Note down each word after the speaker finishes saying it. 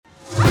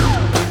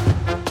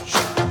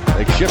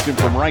They shift him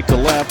from right to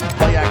left.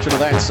 Play action to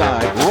that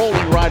side.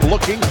 Rolling right,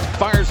 looking.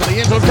 Fires in the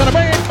end zone. Gonna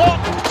be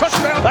caught.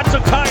 Touchdown. That's a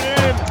tight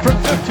end from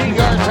 15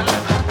 yards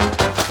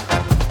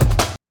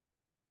out.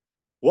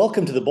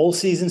 Welcome to the Bowl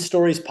Season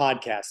Stories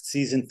Podcast,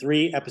 Season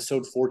 3,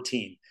 Episode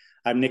 14.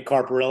 I'm Nick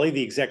Carparelli,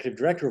 the Executive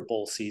Director of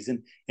Bowl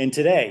Season, and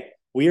today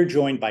we are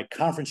joined by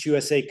Conference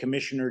USA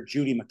Commissioner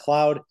Judy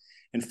MacLeod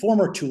and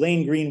former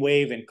Tulane Green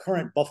Wave and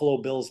current Buffalo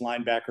Bills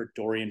linebacker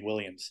Dorian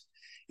Williams.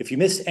 If you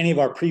missed any of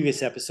our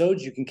previous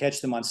episodes, you can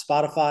catch them on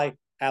Spotify,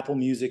 Apple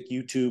Music,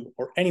 YouTube,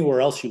 or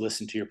anywhere else you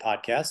listen to your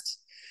podcasts.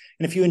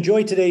 And if you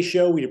enjoyed today's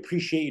show, we'd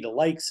appreciate you to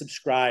like,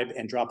 subscribe,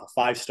 and drop a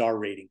 5-star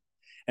rating.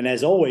 And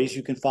as always,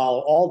 you can follow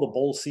all the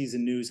Bowl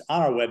Season news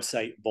on our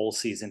website,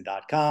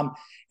 bowlseason.com,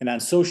 and on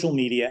social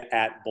media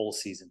at Bowl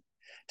Season.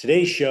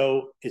 Today's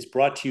show is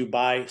brought to you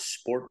by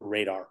Sport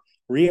Radar,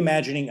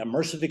 reimagining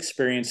immersive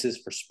experiences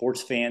for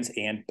sports fans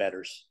and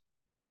bettors.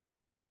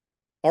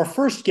 Our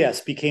first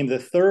guest became the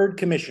third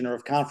commissioner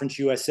of Conference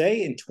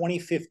USA in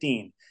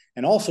 2015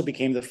 and also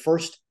became the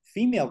first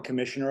female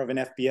commissioner of an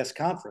FBS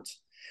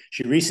conference.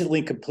 She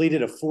recently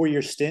completed a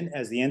 4-year stint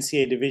as the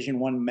NCAA Division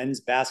I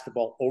Men's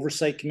Basketball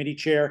Oversight Committee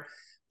Chair.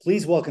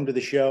 Please welcome to the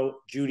show,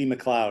 Judy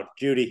MacLeod.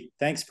 Judy,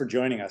 thanks for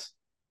joining us.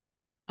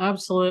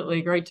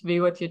 Absolutely. Great to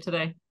be with you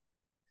today.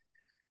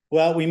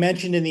 Well, we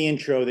mentioned in the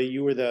intro that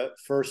you were the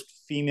first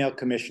female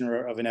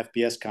commissioner of an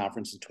FBS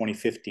conference in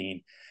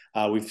 2015.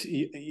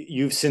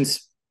 You've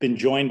since been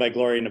joined by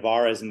Gloria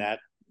Nevarez in that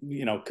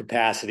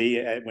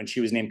capacity when she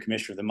was named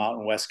commissioner of the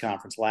Mountain West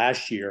Conference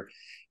last year.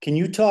 Can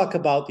you talk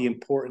about the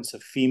importance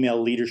of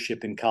female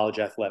leadership in college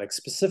athletics,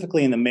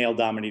 specifically in the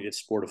male-dominated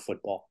sport of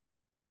football?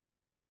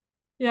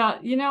 Yeah,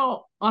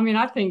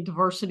 I think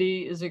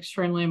diversity is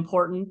extremely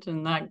important,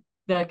 and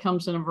that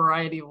comes in a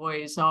variety of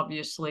ways,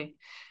 obviously.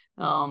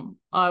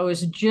 I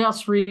was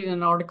just reading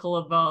an article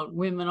about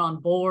women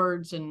on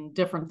boards and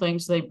different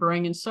things they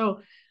bring. And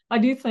so I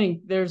do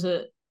think there's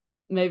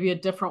maybe a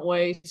different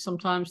way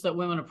sometimes that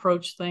women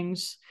approach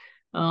things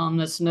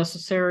that's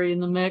necessary in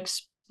the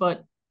mix.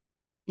 But,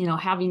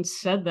 having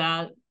said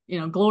that,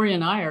 Gloria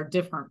and I are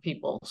different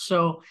people.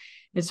 So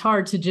it's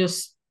hard to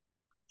just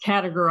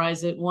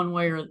categorize it one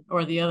way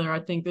or the other. I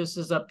think this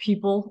is a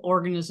people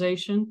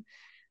organization.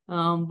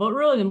 But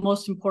really the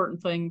most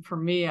important thing for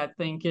me, I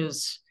think,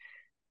 is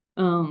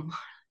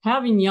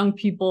having young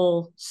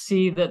people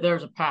see that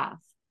there's a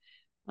path,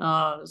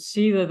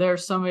 see that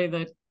there's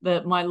somebody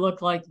that might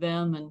look like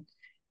them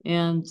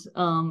and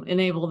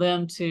enable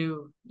them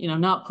to,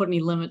 not put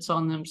any limits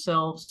on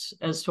themselves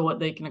as to what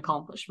they can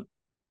accomplish.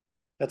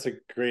 That's a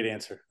great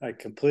answer. I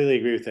completely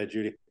agree with that,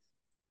 Judy.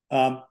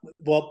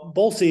 Well,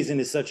 bowl season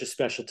is such a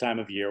special time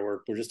of year.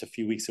 We're just a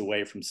few weeks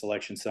away from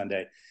Selection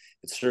Sunday.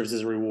 It serves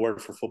as a reward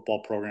for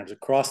football programs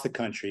across the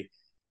country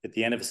at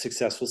the end of a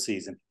successful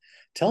season.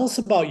 Tell us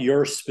about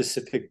your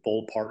specific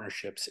bowl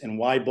partnerships and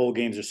why bowl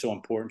games are so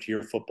important to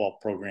your football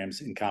programs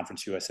in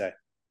Conference USA.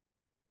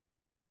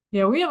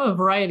 Yeah, we have a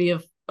variety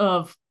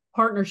of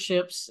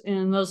partnerships,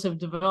 and those have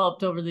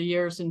developed over the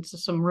years into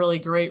some really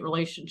great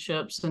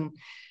relationships. And,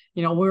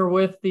 we're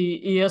with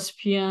the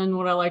ESPN,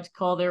 what I like to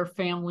call their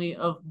family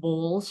of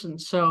bowls. And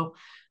so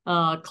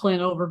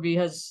Clint Overby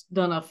has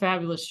done a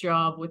fabulous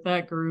job with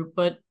that group,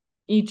 but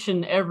each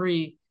and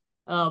every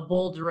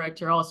bowl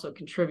director also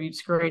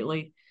contributes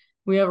greatly.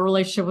 We have a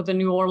relationship with the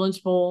New Orleans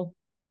Bowl,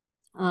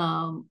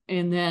 and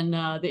then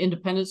the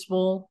Independence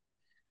Bowl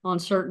on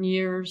certain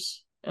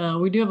years.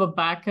 We do have a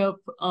backup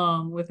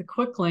with a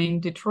Quick Lane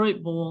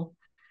Detroit Bowl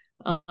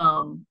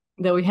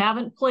that we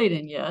haven't played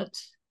in yet.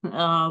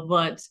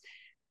 But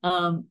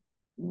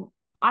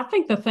I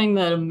think the thing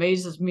that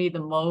amazes me the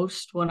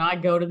most when I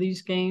go to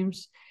these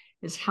games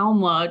is how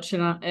much,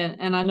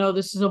 and I know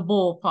this is a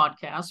bowl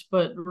podcast,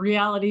 but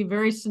reality,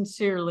 very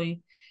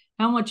sincerely,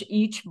 how much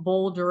each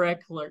bowl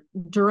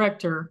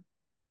director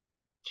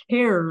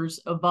cares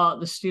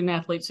about the student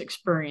athlete's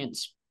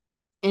experience.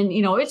 And,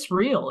 it's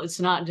real. It's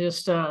not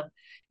just,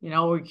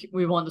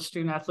 we want the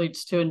student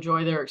athletes to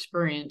enjoy their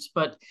experience,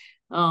 but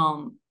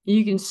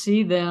you can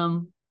see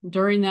them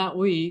during that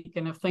week.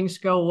 And if things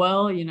go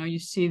well, you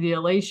see the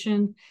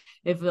elation.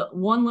 If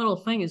one little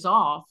thing is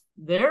off,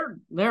 they're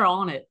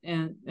on it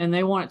and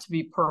they want it to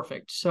be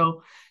perfect.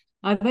 So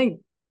I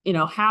think,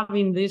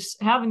 having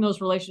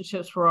those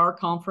relationships for our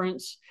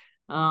conference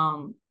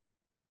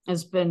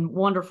has been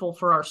wonderful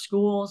for our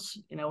schools.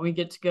 We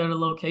get to go to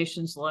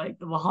locations like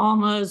the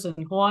Bahamas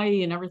and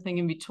Hawaii and everything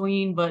in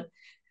between, but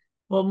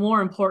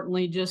more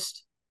importantly,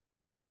 just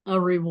a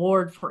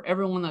reward for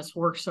everyone that's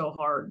worked so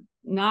hard.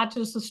 Not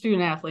just the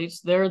student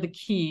athletes, they're the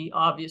key,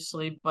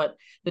 obviously, but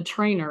the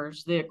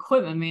trainers, the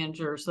equipment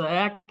managers, the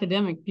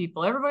academic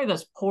people, everybody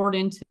that's poured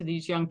into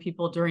these young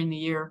people during the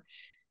year,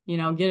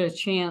 get a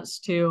chance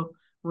to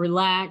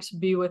relax,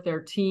 be with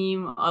their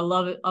team. I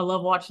love it. I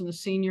love watching the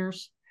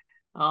seniors.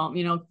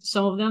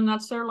 Some of them,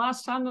 that's their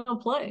last time they'll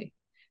play.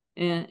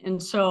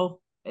 And so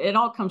it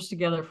all comes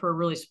together for a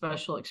really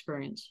special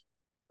experience.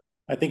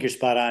 I think you're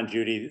spot on,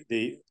 Judy.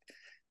 The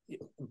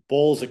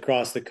bowls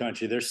across the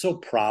country, they're so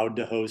proud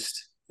to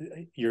host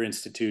your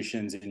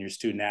institutions and your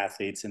student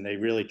athletes, and they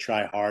really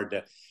try hard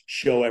to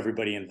show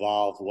everybody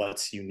involved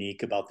what's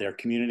unique about their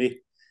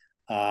community.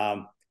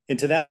 And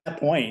to that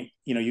point,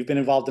 you've been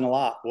involved in a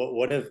lot.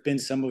 What have been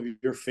some of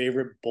your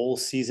favorite bowl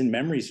season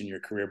memories in your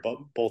career,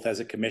 both as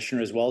a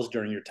commissioner as well as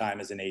during your time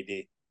as an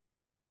AD?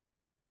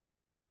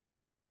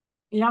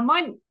 Yeah,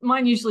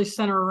 mine usually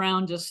center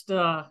around just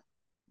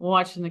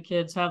watching the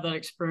kids have that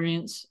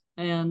experience.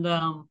 And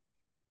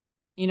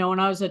when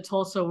I was at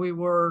Tulsa, we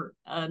were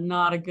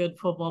not a good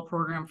football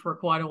program for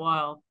quite a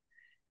while.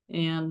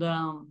 And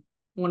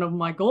one of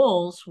my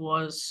goals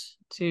was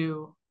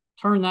to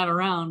turn that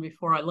around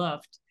before I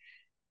left.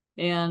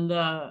 And,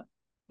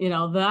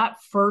 that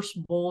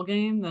first bowl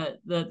game that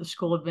the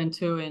school had been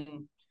to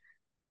in,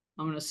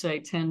 I'm going to say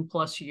 10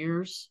 plus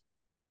years,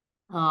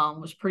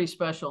 was pretty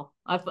special.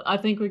 I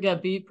think we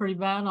got beat pretty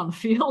bad on the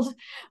field,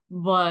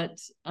 but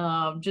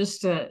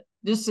just to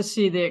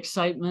see the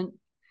excitement.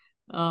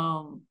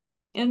 And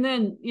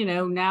then,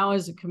 now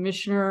as a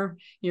commissioner,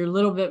 you're a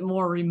little bit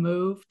more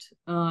removed.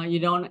 You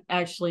don't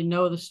actually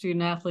know the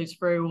student athletes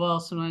very well.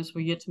 Sometimes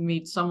we get to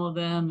meet some of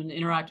them and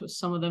interact with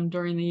some of them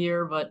during the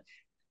year. But,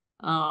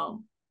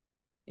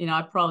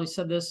 I probably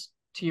said this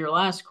to your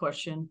last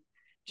question,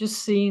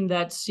 just seeing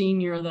that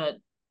senior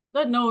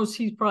that knows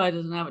he probably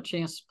doesn't have a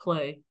chance to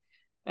play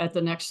at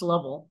the next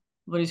level,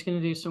 but he's going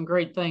to do some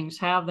great things,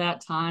 have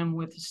that time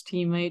with his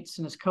teammates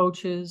and his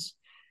coaches,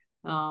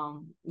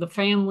 the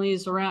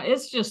families around.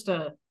 It's just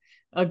a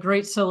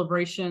great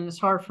celebration. It's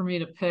hard for me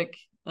to pick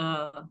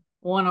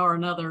one or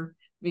another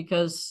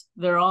because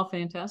they're all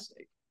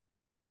fantastic.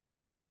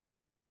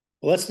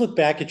 Well, let's look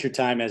back at your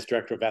time as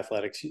director of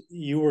athletics.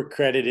 You were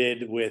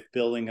credited with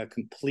building a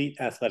complete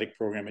athletic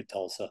program at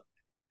Tulsa.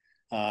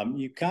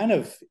 You kind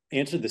of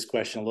answered this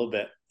question a little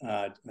bit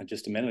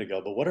just a minute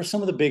ago, but what are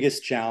some of the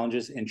biggest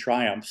challenges and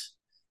triumphs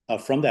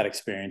from that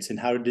experience, and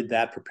how did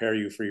that prepare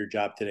you for your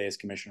job today as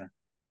commissioner?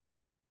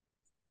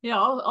 Yeah,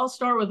 I'll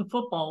start with the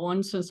football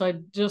one since I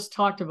just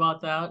talked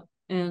about that.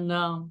 And,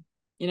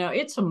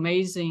 it's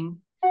amazing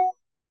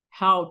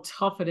how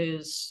tough it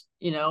is,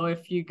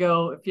 if you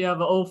have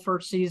 0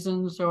 first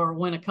seasons or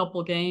win a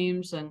couple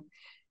games, and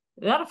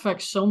that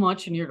affects so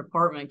much in your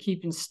department,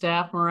 keeping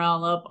staff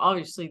morale up,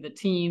 obviously the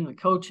team, the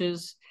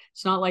coaches.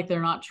 It's not like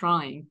they're not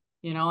trying,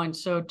 and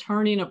so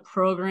turning a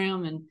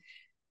program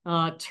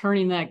and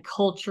turning that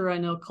culture, I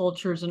know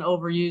culture is an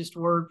overused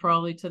word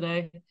probably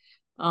today,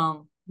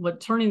 but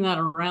turning that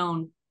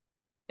around,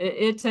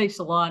 it takes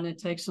a lot, and it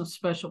takes some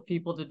special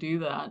people to do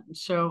that. And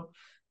so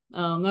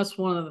that's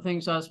one of the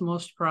things I was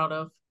most proud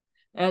of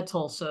at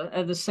Tulsa.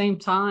 At the same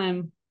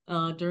time,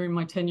 during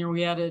my tenure,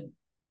 we added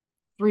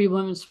 3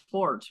 women's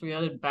sports. We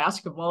added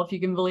basketball, if you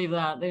can believe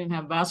that. They didn't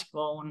have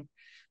basketball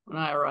when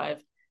I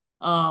arrived.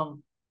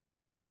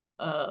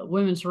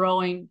 Women's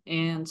rowing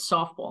and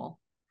softball.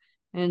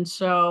 And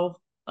so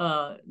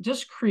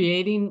just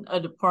creating a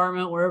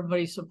department where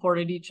everybody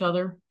supported each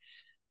other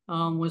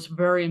was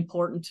very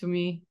important to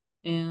me.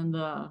 And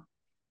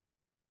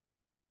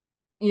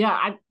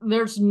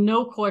there's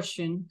no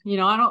question.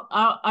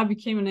 I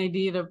became an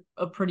AD at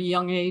a pretty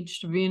young age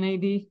to be an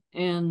AD,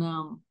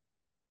 and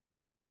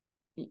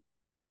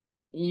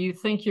you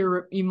think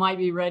you might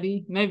be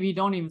ready. Maybe you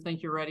don't even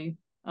think you're ready.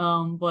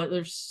 But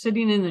there's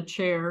sitting in the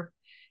chair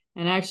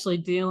and actually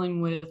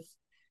dealing with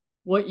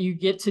what you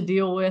get to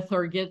deal with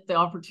or get the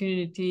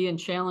opportunity and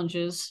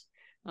challenges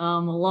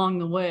along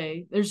the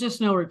way. There's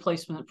just no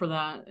replacement for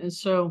that. And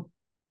so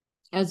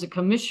as a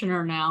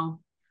commissioner now,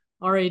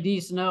 our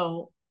ADs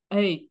know,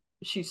 hey,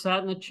 she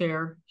sat in the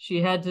chair.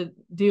 She had to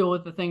deal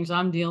with the things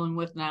I'm dealing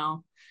with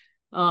now.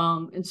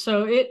 And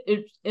so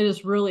it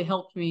has really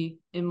helped me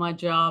in my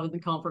job in the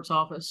conference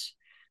office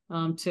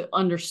to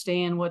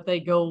understand what they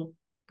go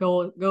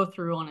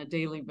through on a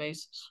daily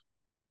basis.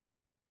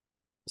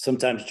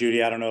 Sometimes,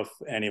 Judy, I don't know if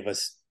any of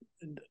us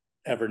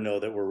ever know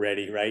that we're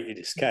ready, right? You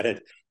just got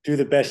to do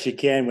the best you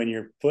can when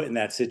you're put in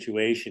that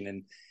situation.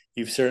 And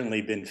you've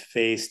certainly been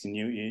faced, and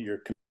your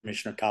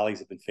commissioner colleagues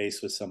have been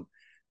faced with some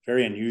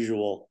very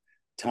unusual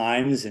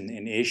times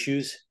and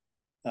issues.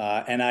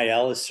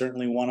 NIL is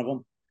certainly one of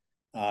them.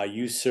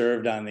 You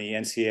served on the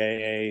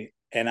NCAA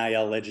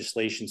NIL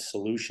Legislation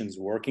Solutions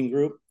Working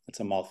Group. That's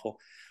a mouthful.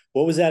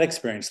 What was that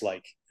experience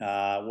like?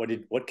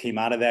 What came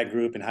out of that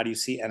group, and how do you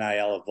see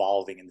NIL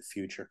evolving in the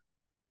future?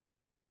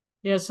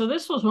 Yeah, so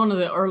this was one of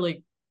the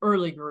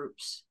early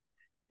groups,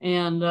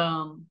 and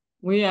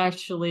we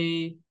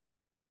actually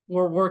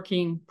were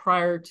working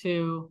prior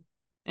to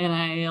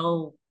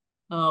NIL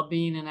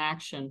being in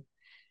action,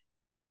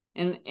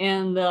 and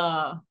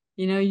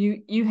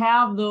you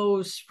have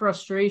those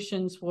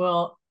frustrations.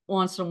 Well,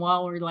 once in a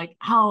while, where you're like,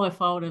 "Oh,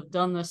 if I would have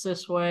done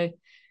this way,"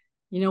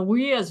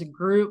 we as a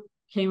group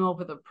came up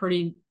with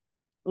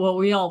what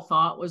we all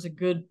thought was a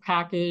good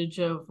package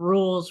of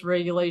rules,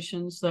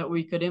 regulations that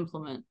we could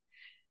implement.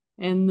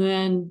 And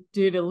then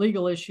due to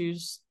legal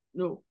issues,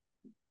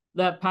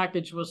 that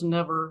package was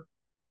never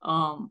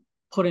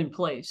put in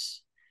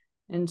place.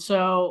 And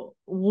so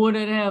would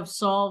it have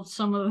solved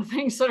some of the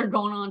things that are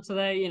going on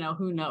today?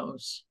 Who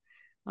knows?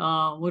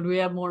 Would we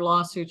have more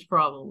lawsuits?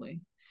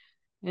 Probably.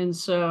 And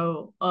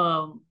so,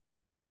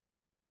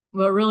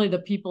 but really the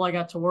people I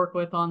got to work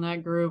with on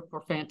that group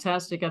were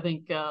fantastic. I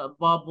think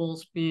Bob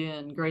Woolsby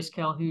and Grace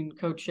Calhoun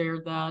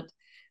co-chaired that.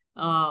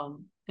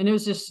 And it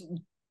was just,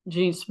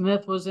 Gene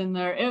Smith was in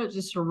there. It was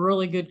just a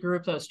really good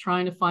group that was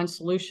trying to find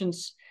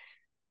solutions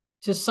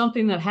to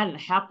something that hadn't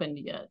happened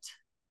yet.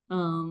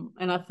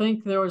 And I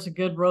think there was a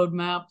good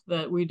roadmap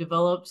that we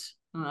developed.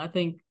 I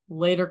think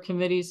later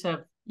committees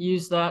have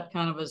used that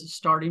kind of as a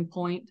starting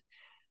point.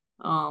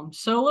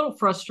 So a little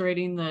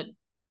frustrating that,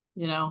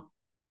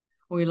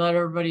 we let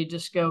everybody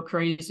just go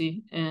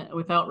crazy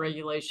without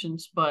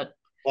regulations. But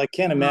well, I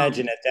can't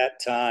imagine at that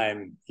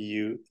time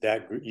you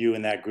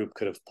and that group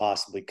could have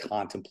possibly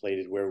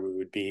contemplated where we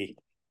would be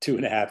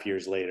 2.5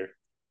 years later.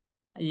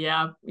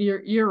 Yeah,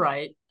 you're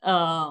right.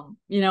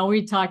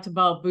 We talked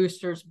about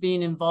boosters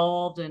being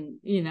involved, and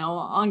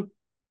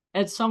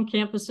at some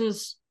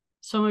campuses,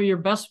 some of your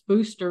best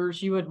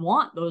boosters, you would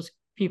want those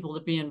people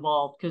to be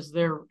involved because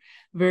they're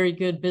very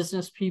good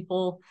business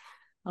people.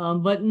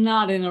 But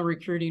not in a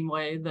recruiting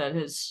way that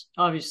has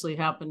obviously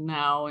happened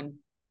now. And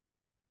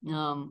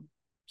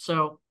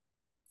so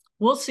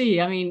we'll see.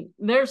 I mean,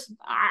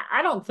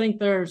 I don't think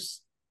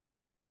there's,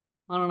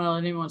 I don't know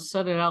that anyone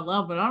said it out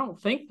loud, but I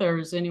don't think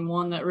there's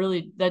anyone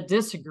that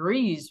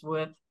disagrees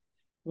with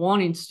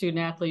wanting student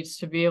athletes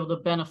to be able to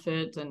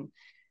benefit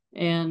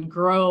and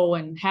grow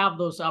and have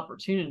those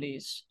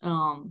opportunities.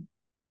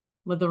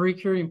 But the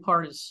recruiting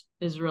part is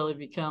really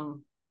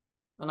become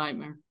a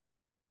nightmare.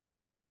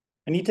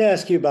 I need to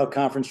ask you about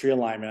conference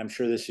realignment. I'm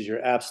sure this is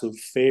your absolute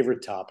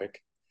favorite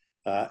topic,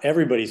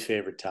 everybody's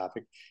favorite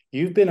topic.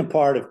 You've been a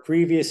part of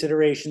previous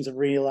iterations of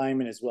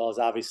realignment, as well as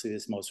obviously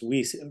this most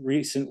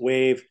recent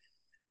wave.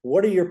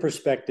 What are your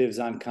perspectives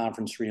on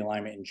conference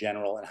realignment in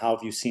general, and how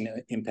have you seen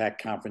it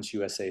impact Conference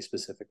USA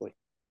specifically?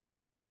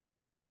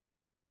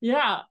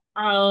 Yeah,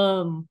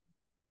 I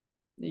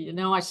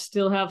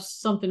still have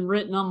something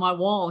written on my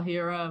wall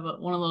here. I have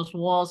one of those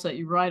walls that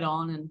you write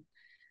on, and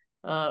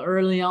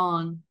early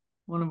on,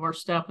 one of our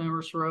staff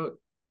members wrote,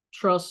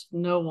 "Trust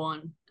no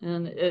one,"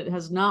 and it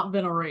has not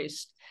been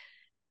erased.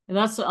 And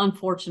that's the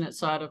unfortunate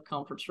side of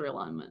conference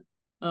realignment.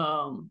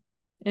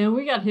 And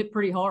we got hit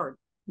pretty hard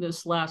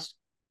this last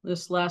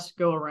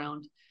go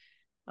around.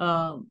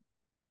 Conference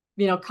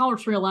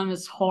realignment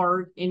is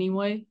hard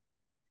anyway.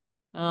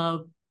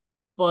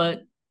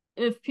 But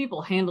if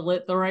people handle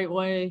it the right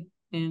way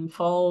and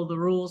follow the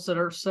rules that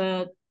are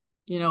set,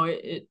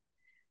 it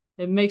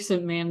makes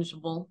it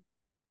manageable.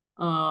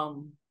 I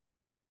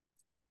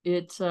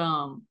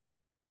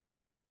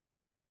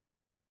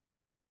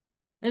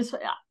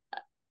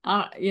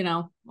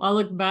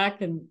look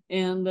back and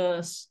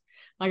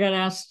I got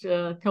asked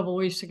a couple of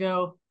weeks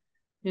ago,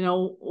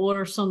 what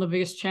are some of the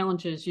biggest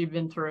challenges you've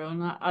been through?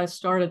 And I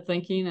started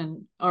thinking,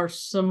 and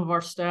some of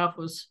our staff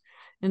was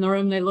in the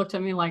room. They looked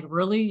at me like,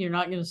 "Really? You're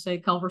not going to say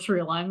conference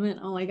realignment?"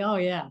 I'm like, "Oh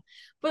yeah."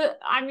 But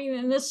I mean,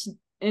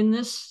 in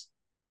this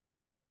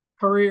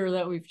career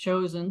that we've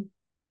chosen,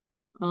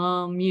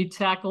 you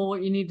tackle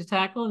what you need to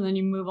tackle, and then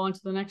you move on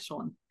to the next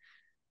one.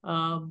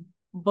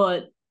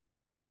 But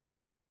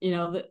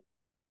there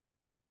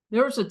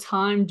was a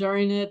time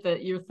during it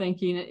that you're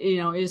thinking,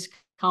 is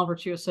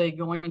Conference USA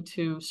going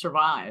to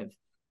survive?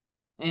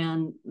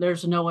 And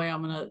there's no way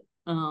I'm going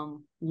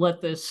to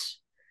let this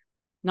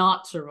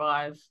not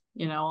survive,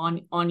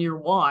 on your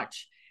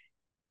watch.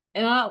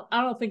 And I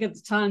don't think at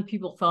the time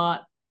people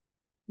thought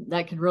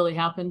that could really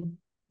happen,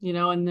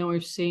 and then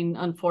we've seen,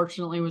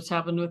 unfortunately, what's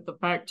happened with the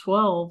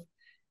Pac-12.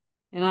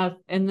 And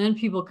then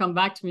people come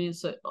back to me and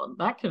say, "Oh,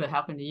 that could have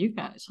happened to you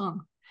guys, huh?"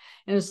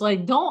 And it's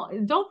like,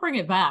 don't bring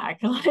it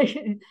back.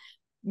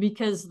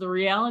 Because the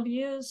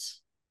reality is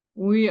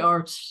we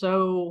are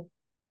so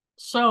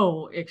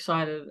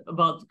excited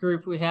about the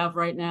group we have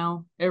right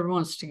now.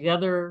 Everyone's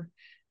together.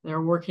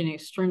 They're working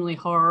extremely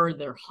hard.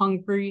 They're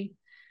hungry.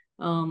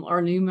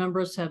 Our new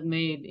members have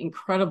made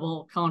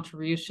incredible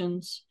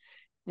contributions.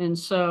 And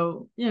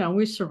so,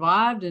 we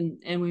survived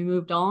and we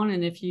moved on.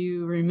 And if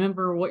you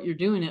remember what you're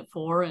doing it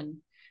for, and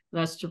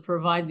that's to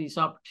provide these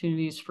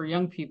opportunities for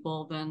young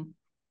people, then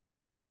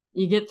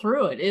you get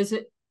through it. Is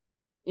it,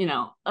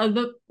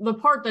 the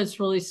part that's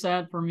really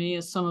sad for me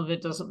is some of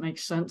it doesn't make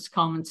sense,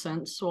 common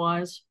sense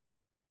wise.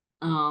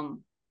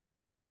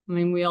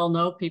 We all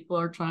know people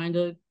are trying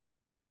to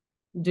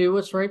do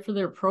what's right for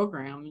their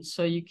program. And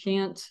so you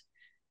can't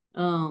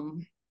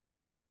blame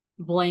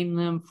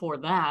them for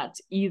that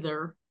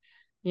either.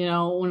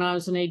 When I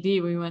was an AD,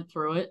 we went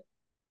through it.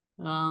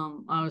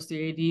 I was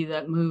the AD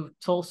that moved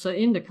Tulsa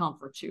into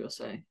Conference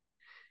USA.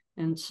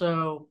 And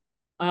so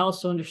I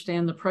also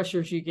understand the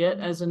pressures you get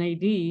as an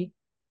AD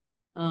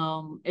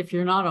if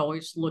you're not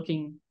always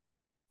looking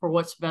for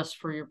what's best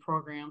for your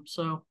program.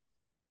 So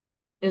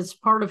it's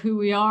part of who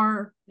we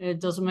are. It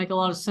doesn't make a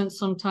lot of sense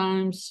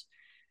sometimes.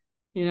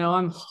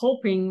 I'm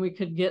hoping we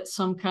could get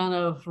some kind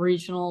of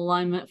regional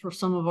alignment for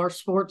some of our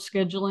sports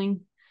scheduling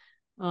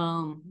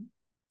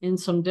in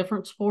some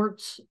different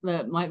sports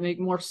that might make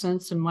more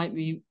sense and might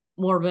be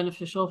more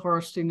beneficial for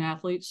our student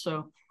athletes.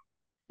 So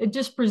it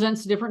just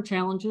presents different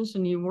challenges,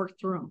 and you work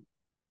through them.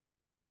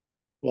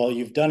 Well,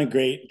 you've done a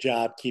great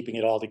job keeping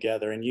it all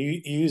together, and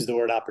you use the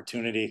word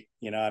opportunity.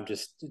 I'm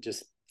just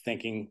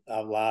thinking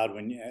out loud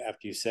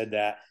after you said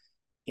that.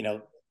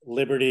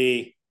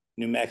 Liberty,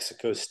 New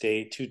Mexico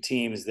State, two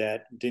teams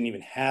that didn't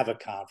even have a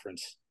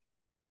conference,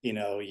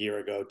 a year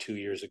ago, 2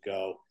 years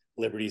ago.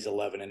 Liberty's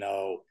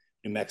 11-0.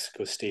 New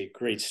Mexico State,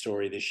 great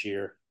story this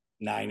year,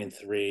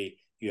 9-3.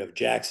 You have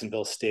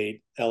Jacksonville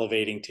State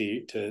elevating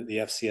to the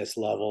FCS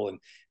level, and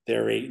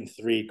they're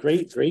 8-3.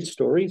 Great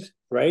stories,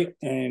 right?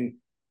 And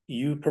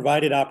you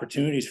provided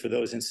opportunities for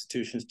those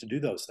institutions to do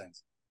those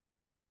things.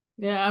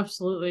 Yeah,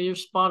 absolutely. You're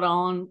spot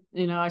on.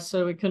 I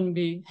said we couldn't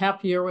be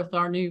happier with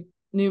our new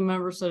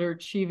members that are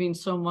achieving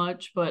so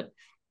much, but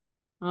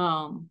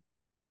now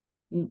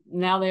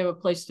they have a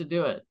place to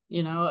do it.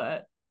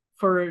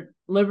 For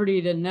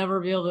Liberty to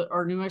never be able to,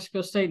 or New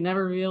Mexico State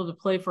never be able to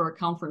play for a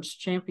conference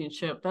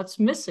championship, that's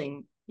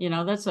missing.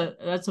 That's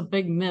a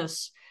big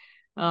miss.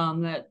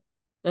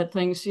 That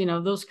things,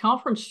 those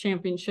conference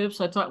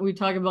championships, we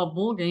talk about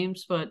bowl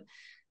games, but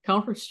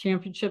conference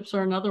championships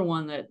are another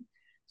one that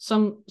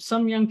some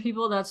young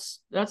people, that's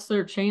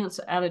their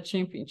chance at a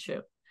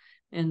championship.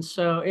 And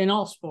so in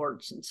all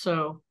sports. And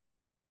so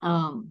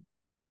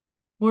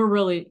we're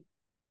really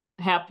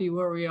happy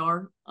where we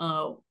are.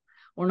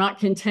 We're not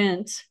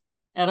content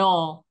at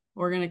all.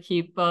 We're going to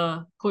keep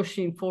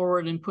pushing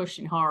forward and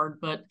pushing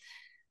hard, but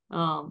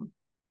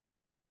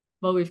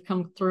we've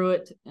come through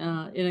it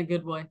in a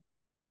good way.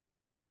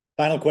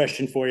 Final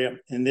question for you.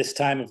 In this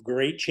time of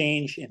great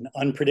change and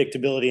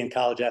unpredictability in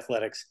college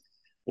athletics,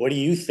 what do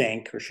you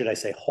think, or should I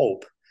say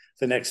hope,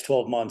 the next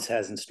 12 months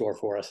has in store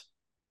for us?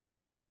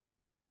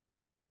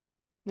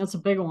 That's a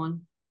big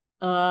one.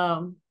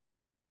 I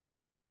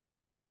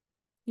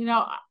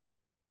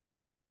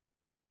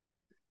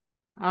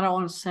don't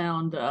want to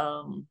sound,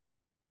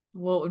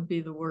 what would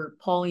be the word,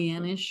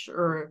 Pollyannish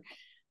or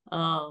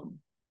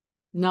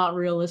not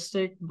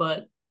realistic,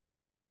 but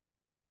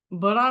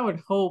I would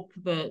hope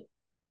that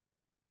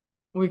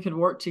we could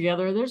work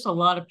together. There's a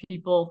lot of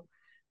people,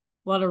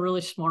 a lot of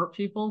really smart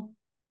people,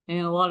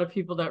 and a lot of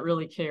people that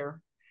really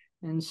care.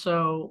 And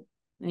so,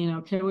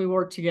 can we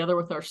work together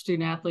with our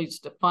student athletes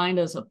to find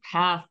us a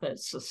path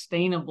that's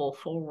sustainable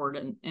forward,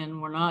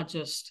 and we're not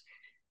just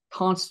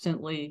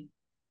constantly,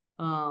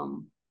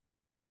 one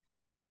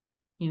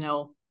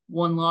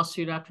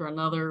lawsuit after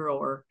another,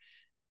 or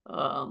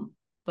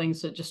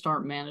things that just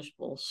aren't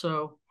manageable.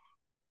 So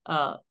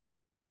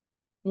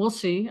we'll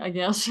see, I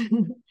guess.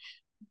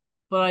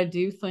 But I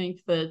do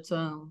think that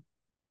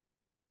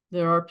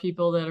there are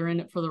people that are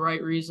in it for the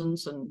right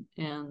reasons,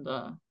 and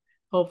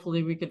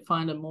hopefully we could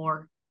find a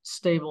more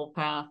stable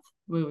path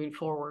moving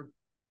forward.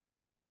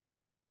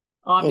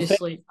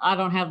 Obviously, I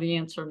don't have the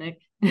answer,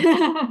 Nick.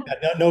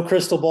 No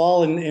crystal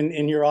ball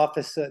in your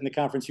office, in the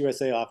Conference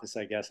USA office,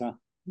 I guess, huh?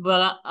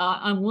 But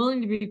I'm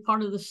willing to be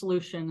part of the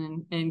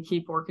solution and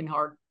keep working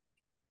hard.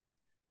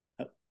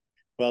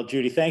 Well,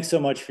 Judy, thanks so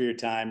much for your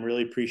time.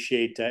 Really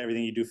appreciate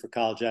everything you do for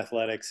college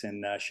athletics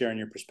and sharing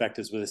your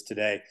perspectives with us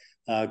today.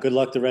 Good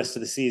luck the rest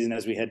of the season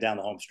as we head down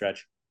the home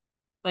stretch.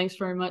 Thanks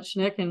very much,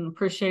 Nick, and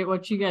appreciate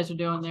what you guys are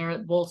doing there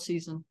at bowl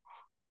season.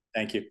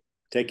 Thank you.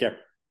 Take care.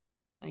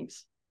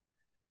 Thanks.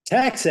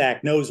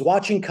 TaxAct knows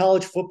watching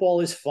college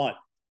football is fun.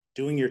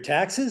 Doing your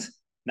taxes?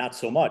 Not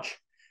so much.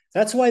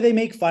 That's why they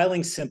make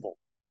filing simple.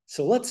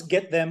 So let's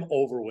get them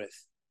over with.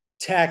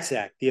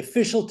 TaxAct, the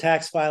official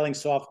tax filing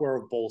software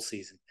of bowl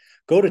season.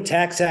 Go to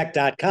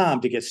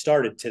taxact.com to get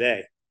started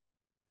today.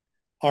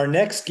 Our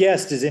next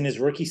guest is in his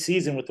rookie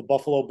season with the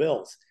Buffalo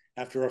Bills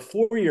after a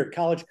 4-year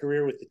college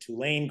career with the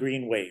Tulane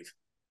Green Wave.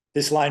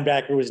 This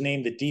linebacker was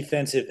named the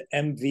defensive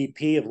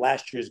MVP of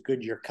last year's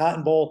Goodyear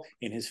Cotton Bowl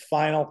in his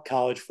final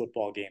college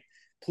football game.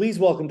 Please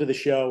welcome to the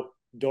show,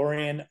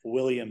 Dorian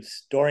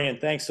Williams. Dorian,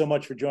 thanks so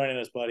much for joining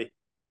us, buddy.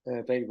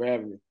 Thank you for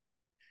having me.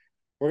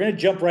 We're going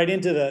to jump right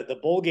into the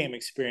bowl game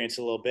experience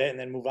a little bit and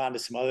then move on to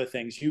some other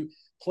things. You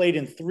played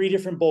in 3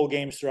 different bowl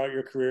games throughout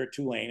your career at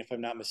Tulane, if I'm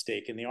not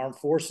mistaken. The Armed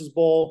Forces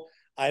Bowl,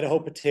 Idaho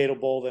Potato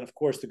Bowl, then, of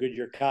course, the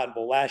Goodyear Cotton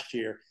Bowl last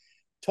year.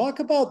 Talk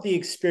about the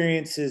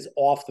experiences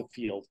off the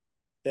field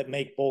that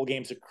make bowl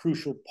games a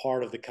crucial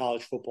part of the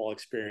college football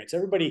experience.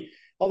 Everybody,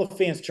 all the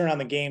fans turn on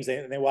the games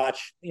and they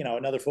watch,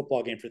 another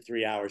football game for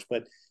 3 hours.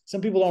 But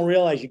some people don't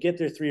realize you get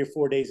there 3 or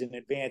 4 days in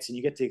advance and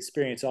you get to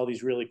experience all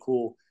these really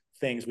cool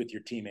things with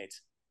your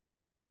teammates.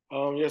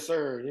 Yes,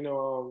 sir.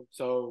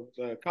 So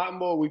the Cotton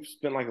Bowl, we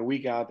spent like a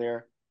week out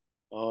there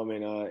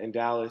in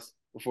Dallas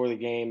before the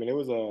game, and it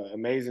was an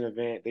amazing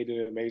event. They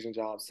did an amazing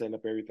job setting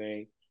up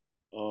everything.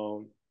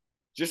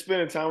 Just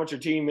spending time with your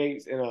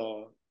teammates in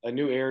a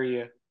new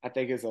area, I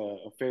think is a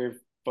very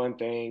fun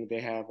thing.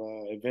 They have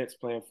events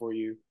planned for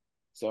you.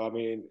 So, I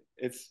mean,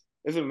 it's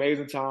an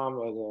amazing time. It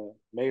was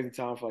an amazing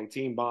time for like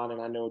team bonding.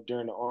 I know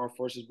during the Armed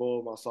Forces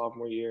Bowl, my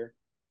sophomore year,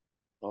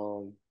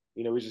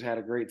 we just had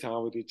a great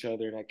time with each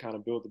other, and that kind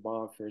of built the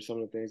bond for some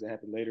of the things that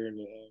happened later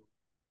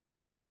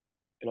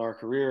in our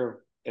career.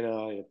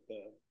 In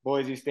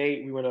Boise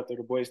State, we went up there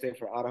to Boise State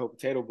for Idaho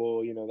Potato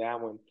Bowl.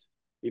 That one,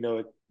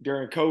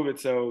 during COVID,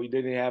 so we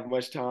didn't have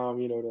much time,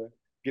 to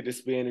get to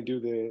spin and do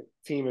the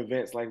team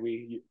events like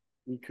we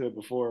could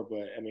before.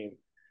 But I mean,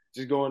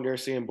 just going there,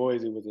 seeing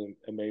Boise was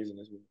amazing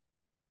as well.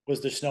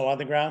 Was there snow on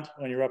the ground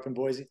when you were up in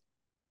Boise?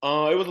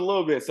 It was a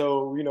little bit.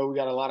 So, we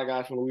got a lot of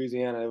guys from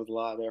Louisiana. It was a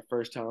lot of their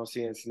first time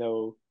seeing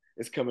snow.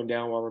 It's coming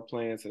down while we're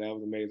playing, so that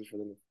was amazing for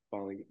them to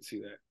finally get to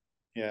see that.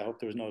 Yeah, I hope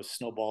there was no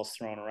snowballs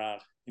thrown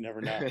around. You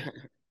never know.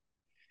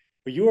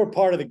 But you were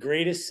part of the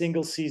greatest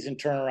single season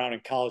turnaround in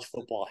college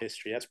football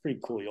history. That's pretty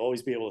cool. You'll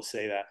always be able to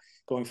say that.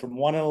 Going from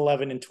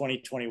 1-11 in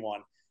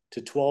 2021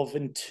 to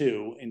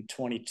 12-2 in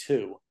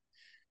 22.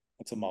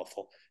 That's a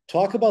mouthful.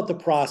 Talk about the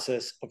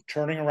process of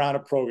turning around a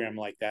program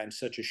like that in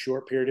such a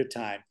short period of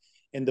time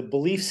and the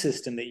belief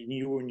system that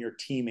you and your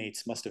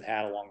teammates must have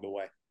had along the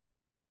way.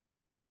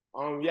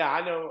 Yeah,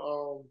 I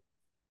know.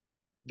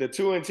 The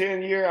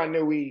 2-10 year, I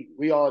knew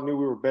we all knew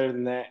we were better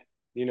than that.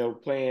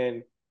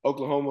 Playing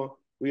Oklahoma,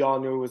 we all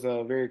knew it was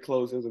very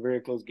close. It was a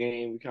very close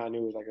game. We kind of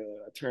knew it was like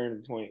a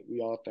turning point. We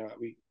all thought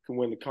we could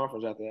win the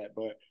conference after that.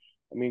 But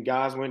I mean,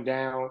 guys went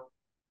down.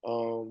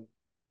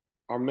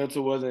 Our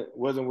mental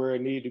wasn't where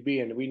it needed to be,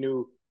 and we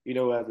knew,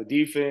 as a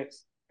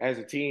defense, as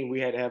a team, we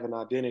had to have an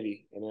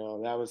identity, and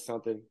that was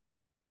something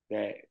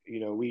that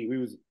we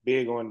was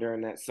big on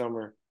during that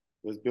summer,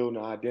 was building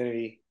an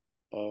identity,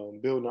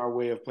 building our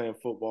way of playing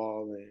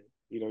football,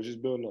 and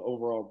just building the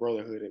overall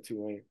brotherhood at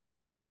Tulane.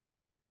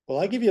 Well,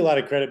 I give you a lot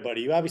of credit,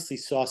 buddy. You obviously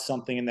saw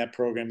something in that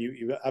program.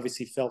 You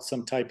obviously felt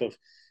some type of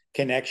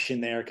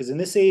connection there, because in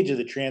this age of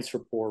the transfer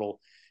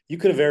portal, you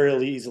could have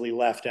very easily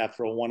left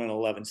after a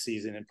 1-11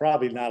 season, and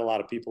probably not a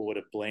lot of people would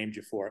have blamed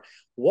you for it.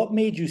 What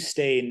made you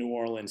stay in New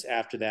Orleans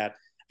after that?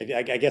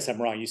 I guess I'm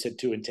wrong. You said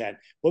 2-10.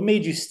 What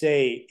made you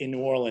stay in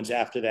New Orleans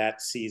after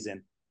that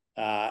season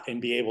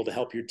and be able to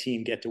help your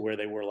team get to where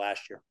they were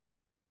last year?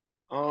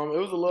 It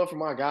was a love for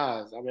my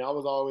guys. I mean, I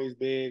was always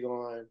big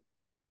on,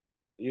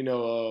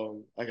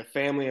 like a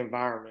family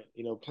environment,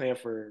 playing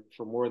for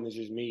more than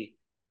just me.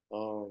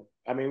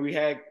 I mean, we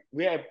had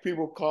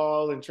people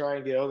call and try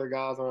and get other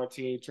guys on our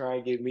team, try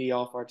and get me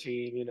off our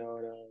team, and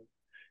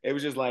it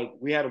was just like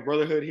we had a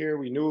brotherhood here.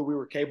 We knew what we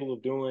were capable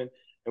of doing,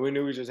 and we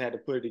knew we just had to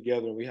put it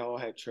together. And we all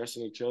had trust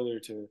in each other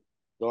to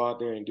go out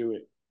there and do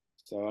it.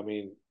 So, I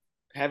mean,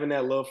 having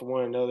that love for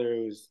one another,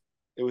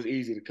 it was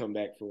easy to come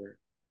back for.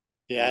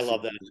 Yeah, I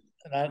love that.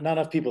 Not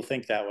enough people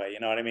think that way. You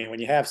know what I mean? When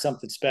you have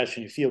something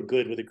special, you feel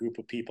good with a group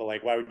of people.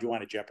 Like, why would you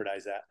want to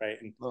jeopardize that, right?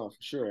 And, oh, for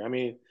sure. I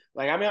mean,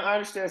 I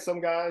understand some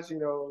guys,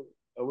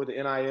 with the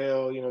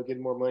NIL,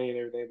 getting more money and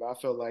everything, but I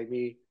felt like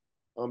me,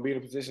 being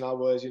in the position I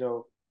was,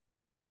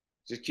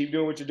 just keep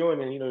doing what you're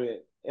doing, and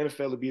the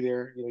NFL will be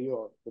there.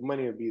 The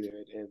money will be there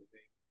at the end of the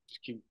day.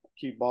 Just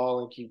keep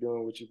balling, keep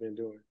doing what you've been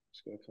doing.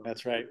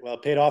 That's right. Well,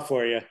 it paid off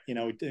for you.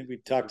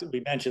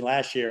 We mentioned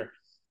last year,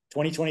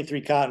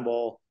 2023 Cotton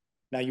Bowl.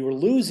 Now, you were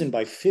losing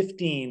by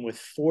 15 with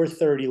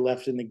 4:30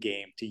 left in the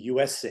game to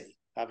USC.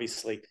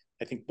 Obviously,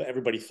 I think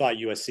everybody thought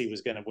USC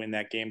was going to win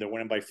that game. They're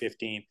winning by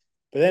 15.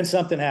 But then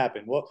something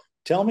happened. Well,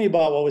 tell me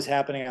about what was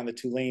happening on the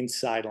Tulane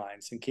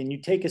sidelines. And can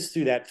you take us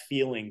through that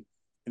feeling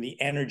and the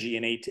energy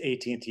in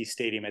AT&T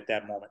Stadium at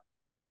that moment?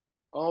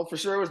 For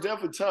sure. It was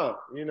definitely tough.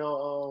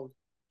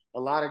 A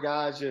lot of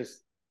guys just,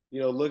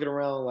 looking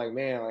around like,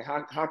 man, like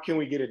how can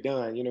we get it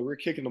done? We're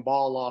kicking the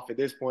ball off at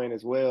this point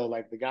as well.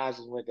 Like the guys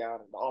just went down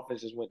and the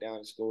offense just went down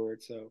and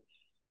scored. So,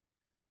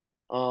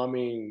 I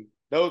mean,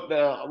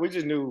 we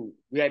just knew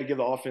we had to give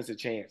the offense a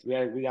chance.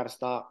 We got to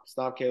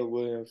stop Caleb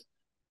Williams,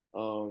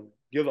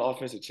 give the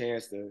offense a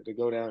chance to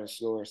go down and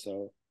score.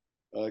 So,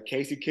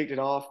 Casey kicked it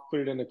off,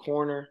 put it in the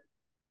corner.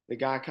 The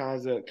guy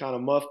kind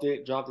of muffed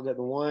it, dropped it at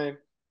the 1.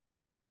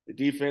 The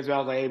defense, I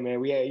was like, hey man,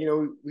 we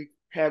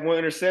had one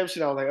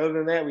interception. I was like, other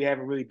than that, we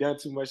haven't really done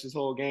too much this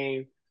whole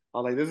game. I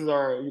was like, this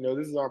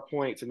is our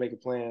point to make a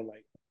plan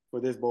like for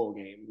this bowl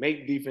game.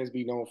 Make defense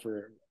be known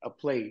for a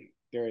play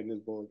during this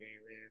bowl game,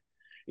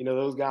 man.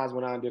 Those guys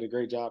went out and did a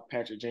great job.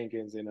 Patrick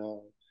Jenkins and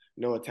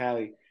Noah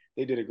Talley,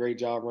 they did a great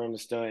job running the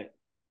stunt,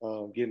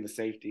 getting the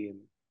safety,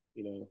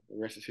 and the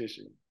rest is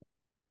history.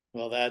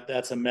 Well,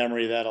 that's a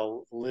memory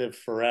that'll live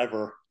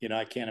forever.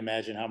 I can't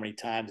imagine how many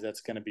times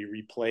that's going to be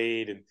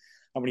replayed and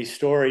how many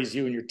stories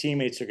you and your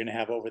teammates are going to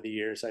have over the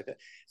years. I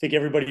think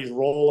everybody's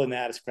role in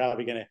that is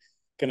probably going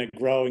to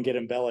grow and get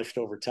embellished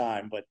over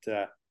time. But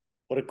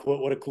what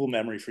a cool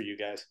memory for you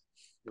guys.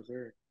 Yes,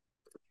 sir.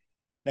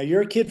 Now,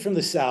 you're a kid from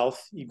the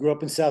South. You grew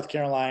up in South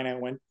Carolina,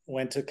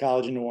 went to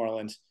college in New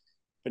Orleans,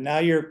 but now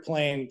you're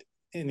playing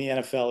in the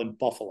NFL in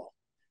Buffalo.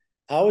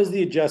 How has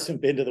the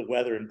adjustment been to the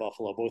weather in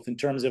Buffalo, both in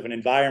terms of an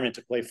environment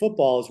to play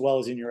football as well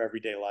as in your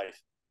everyday life?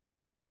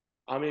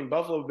 I mean,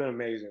 Buffalo's been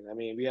amazing. I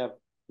mean, we have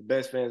the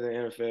best fans in the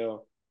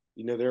NFL.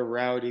 They're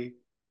rowdy.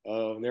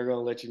 They're going to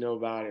let you know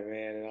about it,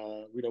 man.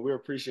 And, we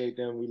appreciate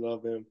them. We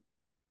love them.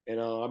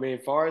 And, I mean,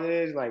 as far as it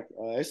is, like,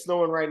 it's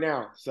snowing right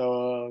now.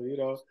 So,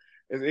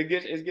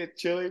 it gets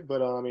chilly.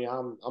 But, I mean,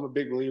 I'm a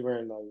big believer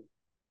in,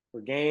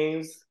 for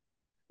games,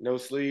 no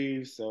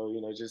sleeves. So,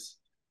 just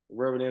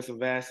rubbing in some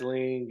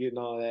Vaseline, getting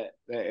all that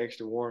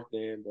extra warmth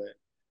in.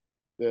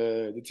 But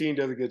the team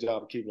does a good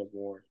job of keeping us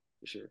warm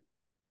for sure.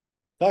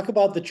 Talk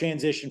about the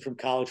transition from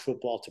college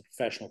football to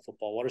professional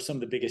football. What are some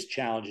of the biggest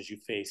challenges you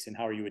face, and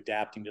how are you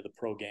adapting to the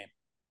pro game?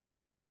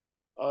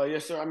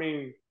 Yes, sir. I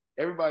mean,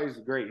 everybody's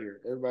great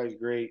here. Everybody's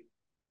great.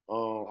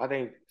 I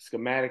think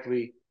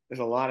schematically, there's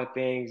a lot of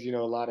things, a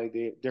lot of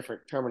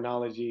different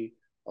terminology,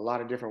 a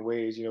lot of different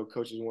ways,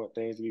 coaches want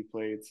things to be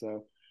played.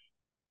 So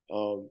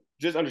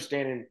just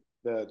understanding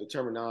the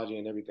terminology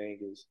and everything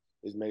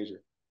is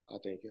major. I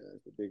think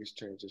is the biggest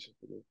transition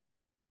for me.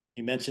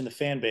 You mentioned the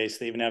fan base.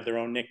 They even have their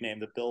own nickname,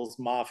 the Bills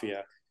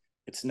Mafia.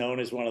 It's known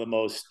as one of the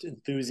most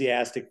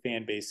enthusiastic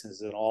fan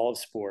bases in all of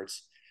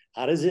sports.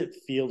 How does it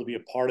feel to be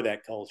a part of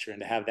that culture and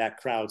to have that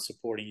crowd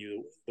supporting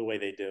you the way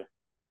they do?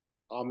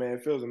 Oh man,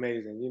 it feels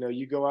amazing.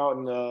 You go out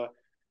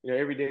in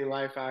everyday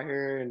life out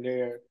here, and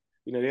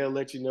they'll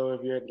let you know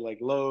if you're at like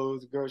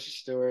Lowe's, grocery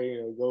store,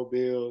 go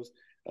Bills.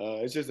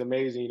 It's just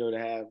amazing, to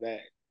have that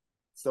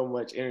so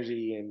much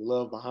energy and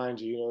love behind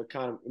you.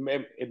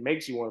 It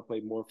makes you want to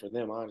play more for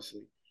them,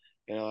 honestly.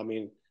 I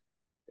mean,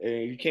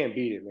 you can't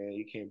beat it, man.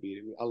 You can't beat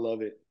it. I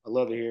love it. I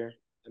love it here.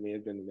 I mean,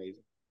 it's been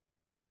amazing.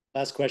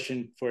 Last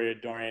question for you,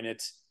 Dorian.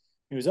 It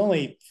was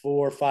only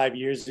 4 or 5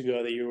 years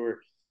ago that you were,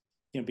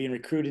 being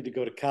recruited to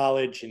go to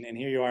college, and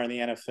here you are in the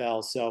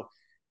NFL. So,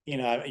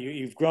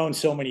 you've grown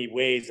so many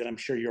ways that I'm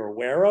sure you're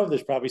aware of.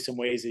 There's probably some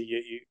ways that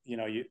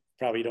you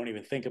probably don't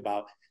even think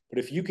about. But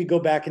if you could go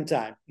back in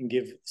time and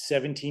give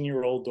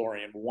 17-year-old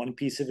Dorian one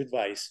piece of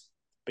advice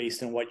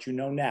based on what you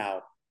know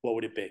now, what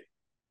would it be?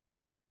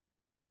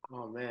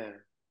 Oh man,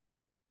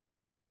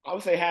 I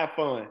would say have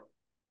fun.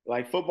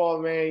 Like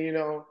football, man.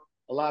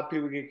 A lot of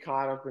people get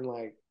caught up in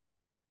like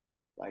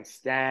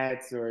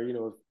stats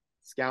or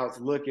scouts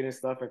looking and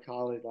stuff in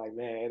college. Like,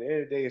 man, at the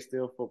end of the day, it's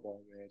still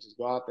football, man. Just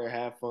go out there,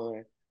 have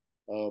fun,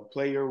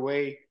 play your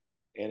way,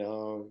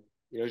 and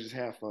just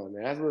have fun,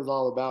 man. That's what it's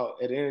all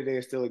about. At the end of the day,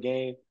 it's still a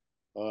game.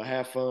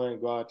 Have fun,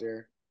 go out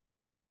there,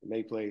 and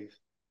make plays.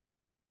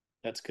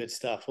 That's good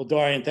stuff. Well,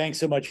 Dorian, thanks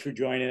so much for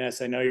joining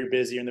us. I know you're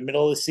busy. You're in the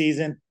middle of the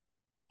season.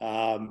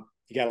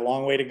 You got a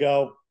long way to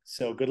go.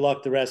 So good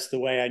luck the rest of the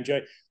way.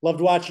 Loved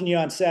watching you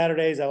on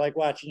Saturdays. I like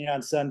watching you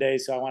on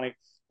Sundays. So I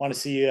want to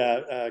see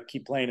you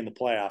keep playing in the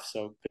playoffs.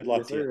 So good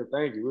luck to you.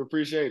 Thank you. We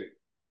appreciate it.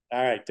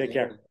 All right. Take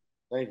care.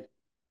 Thank you.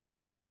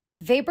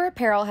 Vapor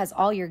Apparel has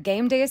all your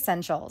game day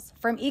essentials,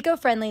 from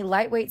eco-friendly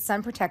lightweight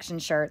sun protection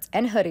shirts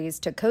and hoodies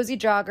to cozy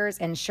joggers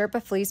and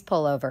Sherpa fleece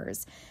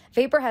pullovers.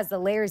 Vapor has the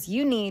layers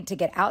you need to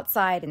get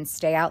outside and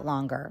stay out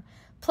longer.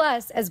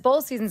 Plus, as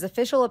bowl season's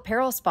official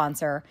apparel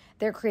sponsor,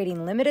 they're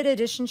creating limited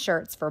edition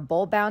shirts for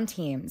bowl-bound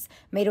teams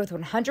made with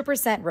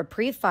 100%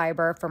 Repreve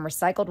fiber from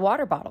recycled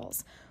water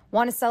bottles.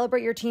 Want to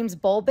celebrate your team's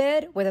bowl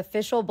bid with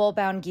official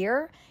bowl-bound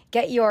gear?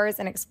 Get yours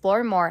and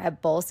explore more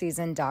at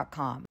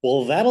bowlseason.com.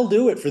 Well, that'll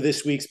do it for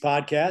this week's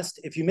podcast.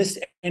 If you missed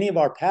any of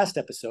our past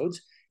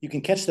episodes, you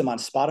can catch them on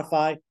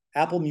Spotify,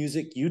 Apple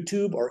Music,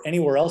 YouTube, or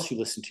anywhere else you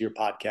listen to your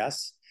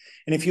podcasts.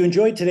 And if you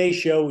enjoyed today's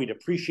show, we'd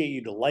appreciate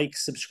you to like,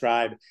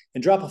 subscribe,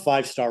 and drop a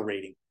 5-star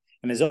rating.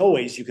 And as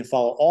always, you can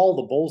follow all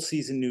the bowl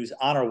season news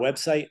on our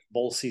website,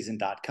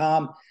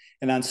 bowlseason.com,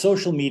 and on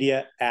social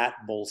media at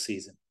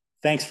bowlseason.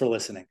 Thanks for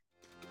listening.